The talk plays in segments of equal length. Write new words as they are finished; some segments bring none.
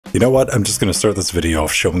You know what? I'm just going to start this video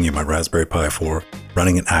off showing you my Raspberry Pi 4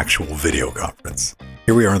 running an actual video conference.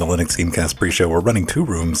 Here we are in the Linux Gamecast pre-show. We're running 2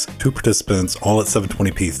 rooms, 2 participants, all at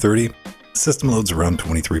 720p 30. The system loads around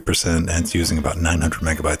 23% and it's using about 900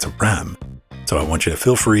 megabytes of RAM. So I want you to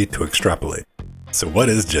feel free to extrapolate. So what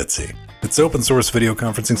is Jitsi? It's open source video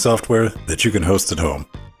conferencing software that you can host at home.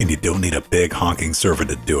 And you don't need a big honking server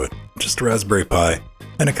to do it. Just a Raspberry Pi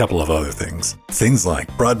and a couple of other things. Things like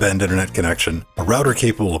broadband internet connection, a router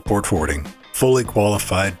capable of port forwarding, fully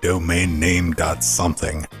qualified domain name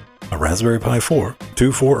 .something, a Raspberry Pi 4,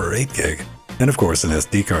 2, 4, or 8 gig, and of course an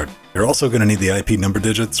SD card. You're also going to need the IP number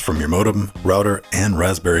digits from your modem, router, and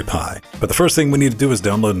Raspberry Pi. But the first thing we need to do is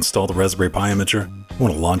download and install the Raspberry Pi imager. We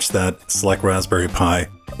want to launch that, select Raspberry Pi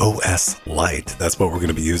OS Lite. That's what we're going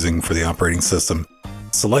to be using for the operating system.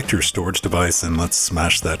 Select your storage device and let's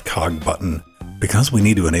smash that cog button. Because we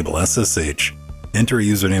need to enable SSH, enter a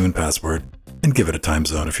username and password, and give it a time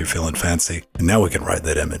zone if you're feeling fancy. And now we can write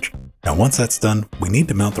that image. Now once that's done, we need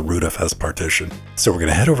to mount the rootfs partition. So we're going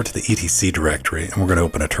to head over to the etc directory and we're going to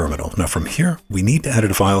open a terminal. Now from here, we need to edit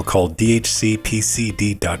a file called dhcpcd.conf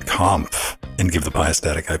and give the Pi a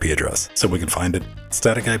static IP address so we can find it.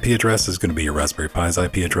 Static IP address is going to be your Raspberry Pi's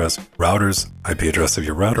IP address, router's IP address of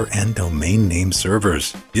your router, and domain name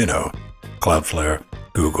servers. You know, Cloudflare,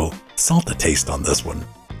 Google, salt the taste on this one.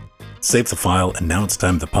 Save the file, and now it's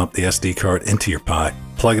time to pop the SD card into your Pi,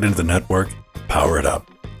 plug it into the network, power it up.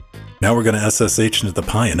 Now we're going to SSH into the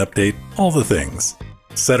Pi and update all the things.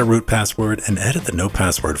 Set a root password and edit the no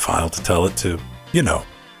password file to tell it to, you know,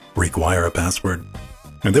 require a password.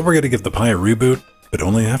 And then we're going to give the Pi a reboot, but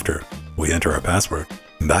only after we enter our password.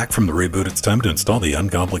 Back from the reboot, it's time to install the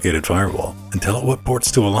uncomplicated firewall and tell it what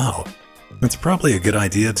ports to allow. It's probably a good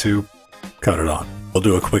idea to cut it on. We'll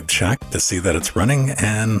do a quick check to see that it's running,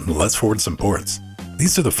 and let's forward some ports.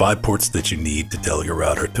 These are the 5 ports that you need to tell your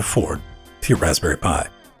router to forward to your Raspberry Pi.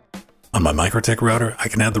 On my MikroTik router, I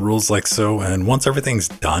can add the rules like so, and once everything's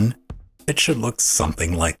done, it should look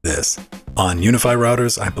something like this. On UniFi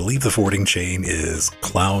routers, I believe the forwarding chain is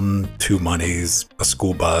clown, 2 monies, a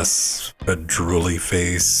school bus, a drooly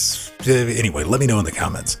face. Anyway, let me know in the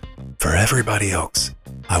comments. For everybody else,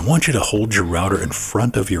 I want you to hold your router in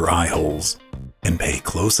front of your eye holes and pay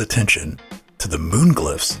close attention to the moon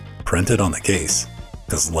glyphs printed on the case,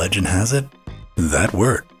 because legend has it, that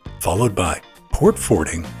word, followed by port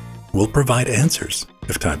forwarding, will provide answers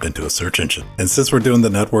if typed into a search engine. And since we're doing the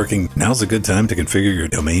networking, now's a good time to configure your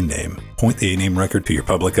domain name. Point the A name record to your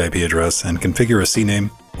public IP address and configure a CNAME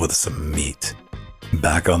with some meat.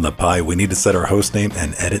 Back on the Pi, we need to set our host name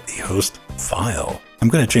and edit the host file. I'm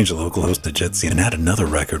going to change the localhost to Jitsi and add another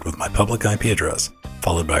record with my public IP address,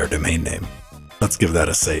 followed by our domain name. Let's give that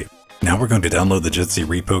a save. Now we're going to download the Jitsi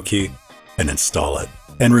repo key and install it,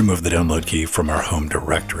 and remove the download key from our home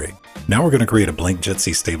directory. Now we're going to create a blank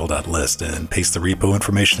Jitsi stable.list and paste the repo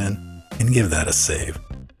information in, and give that a save.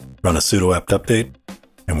 Run a sudo apt update,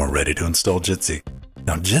 and we're ready to install Jitsi.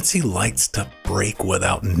 Now Jitsi likes to break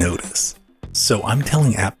without notice, so I'm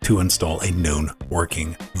telling apt to install a known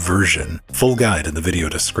working version. Full guide in the video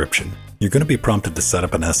description. You're going to be prompted to set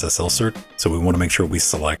up an SSL cert, so we want to make sure we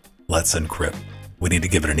select Let's Encrypt. We need to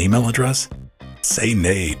give it an email address, say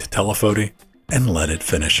nay to telephony, and let it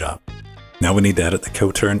finish up. Now we need to edit the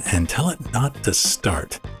coturn and tell it not to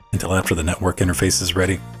start until after the network interface is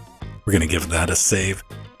ready. We're going to give that a save.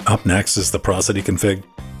 Up next is the prosody config.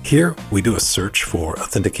 Here we do a search for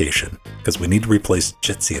authentication because we need to replace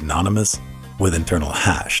Jitsi anonymous with internal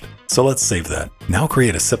hashed. So let's save that. Now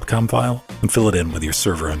create a zipcom file and fill it in with your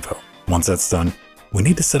server info. Once that's done, we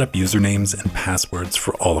need to set up usernames and passwords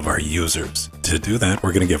for all of our users. To do that,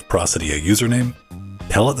 we're going to give prosody a username,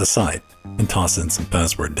 tell it the site, and toss in some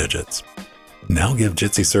password digits. Now give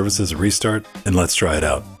Jitsi services a restart and let's try it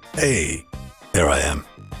out. Hey, there I am.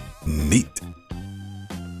 Neat.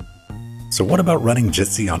 So what about running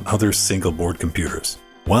Jitsi on other single board computers?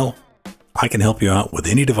 Well, I can help you out with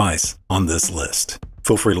any device on this list.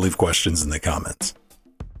 Feel free to leave questions in the comments.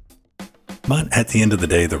 But at the end of the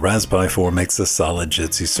day, the Raspberry Pi 4 makes a solid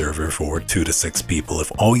Jitsi server for 2 to 6 people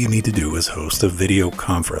if all you need to do is host a video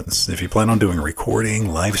conference. If you plan on doing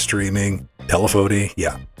recording, live streaming, telephony,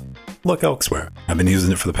 yeah, look elsewhere. I've been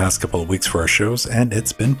using it for the past couple of weeks for our shows, and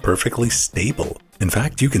it's been perfectly stable. In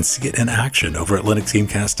fact, you can see it in action over at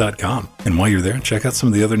linuxgamecast.com. And while you're there, check out some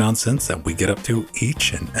of the other nonsense that we get up to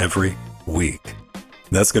each and every week.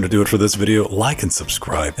 That's going to do it for this video. Like and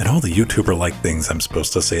subscribe, and all the YouTuber-like things I'm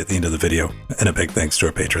supposed to say at the end of the video. And a big thanks to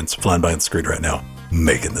our patrons flying by on the screen right now,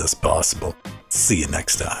 making this possible. See you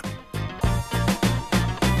next time.